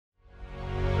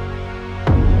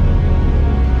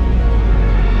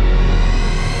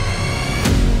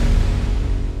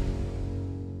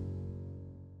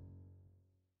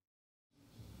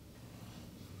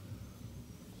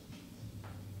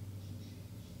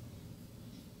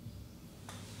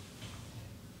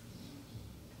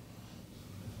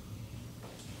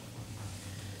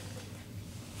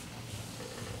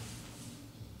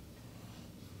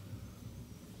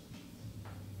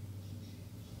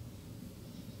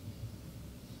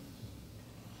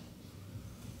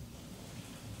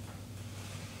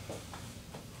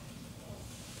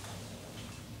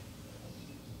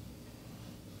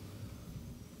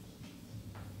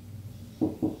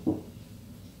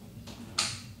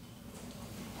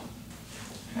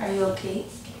Are you okay?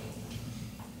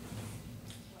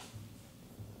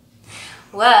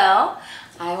 Well,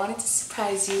 I wanted to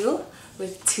surprise you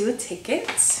with 2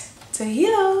 tickets to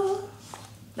Hilo.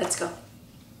 Let's go.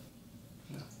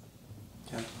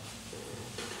 Yeah.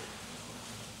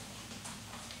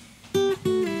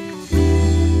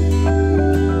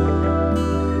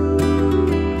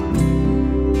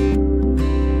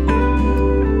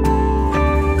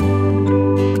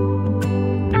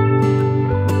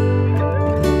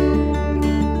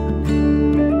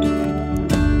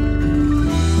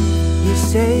 You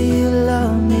say you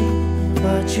love me,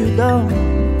 but you don't.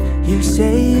 You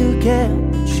say you care,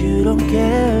 but you don't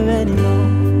care anymore.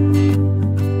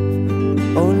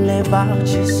 Only about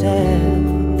yourself.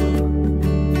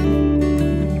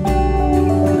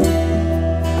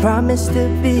 Promise to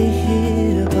be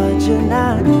here, but you're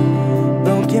not.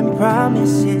 Broken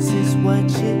promises is what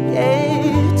you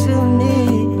gave to me.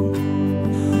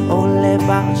 Only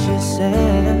about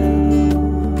yourself.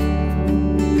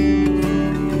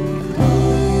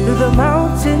 Through the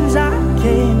mountains I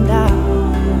came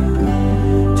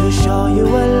down to show you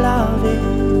I love it.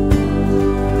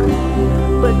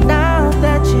 But now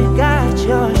that you got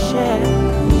your share,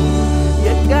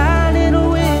 you got it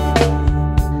away.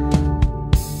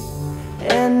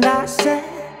 And I said,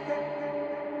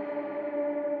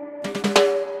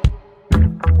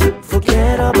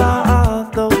 forget about all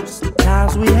those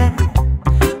times we had.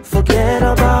 Forget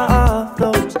about all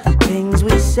those things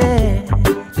we said.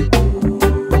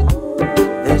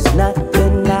 There's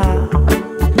nothing now,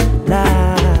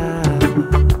 now.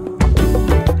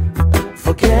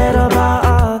 Forget about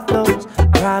all those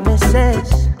promises.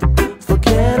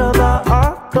 Forget about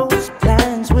all those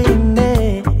plans we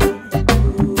made.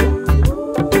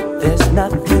 There's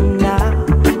nothing now.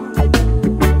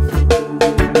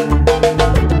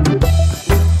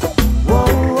 Whoa,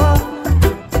 whoa,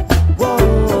 whoa,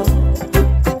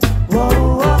 whoa,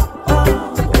 whoa,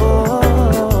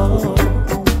 whoa.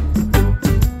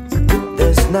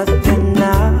 There's nothing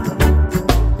now.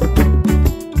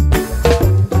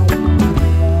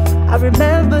 I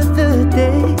remember the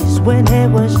days when it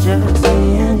was just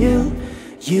me and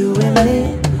you and me,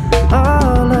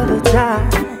 all of the time.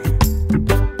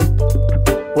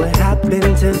 What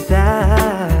happened to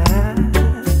that?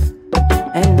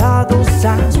 And all those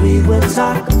times we would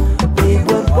talk, we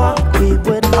would walk, we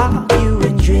would argue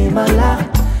and dream a lot.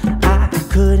 I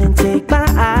couldn't take my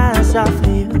eyes off of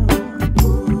you,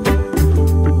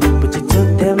 but you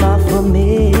took them off of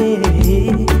me.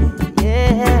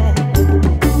 Yeah.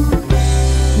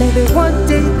 Maybe one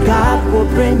day God will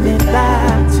bring me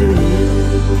back to you.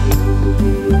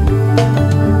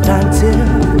 Until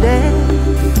then,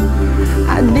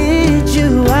 I need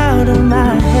you out of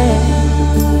my head.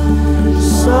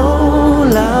 So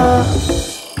love,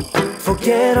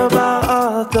 forget about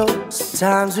all those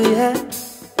times we had.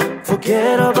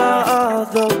 Forget about all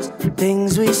those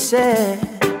things we said.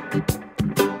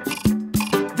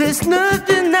 There's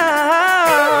nothing now.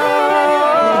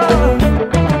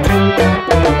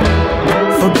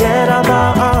 Forget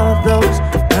about all those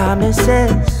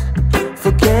promises.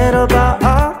 Forget about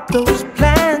all those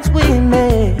plans we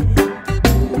made.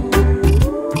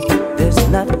 There's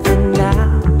nothing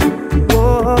now.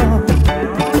 Whoa.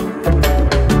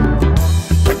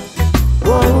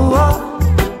 Whoa, whoa,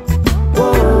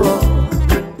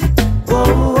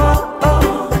 whoa,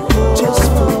 whoa. Just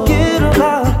forget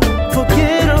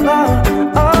about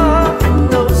all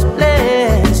those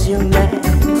plans you made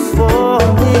for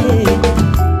me.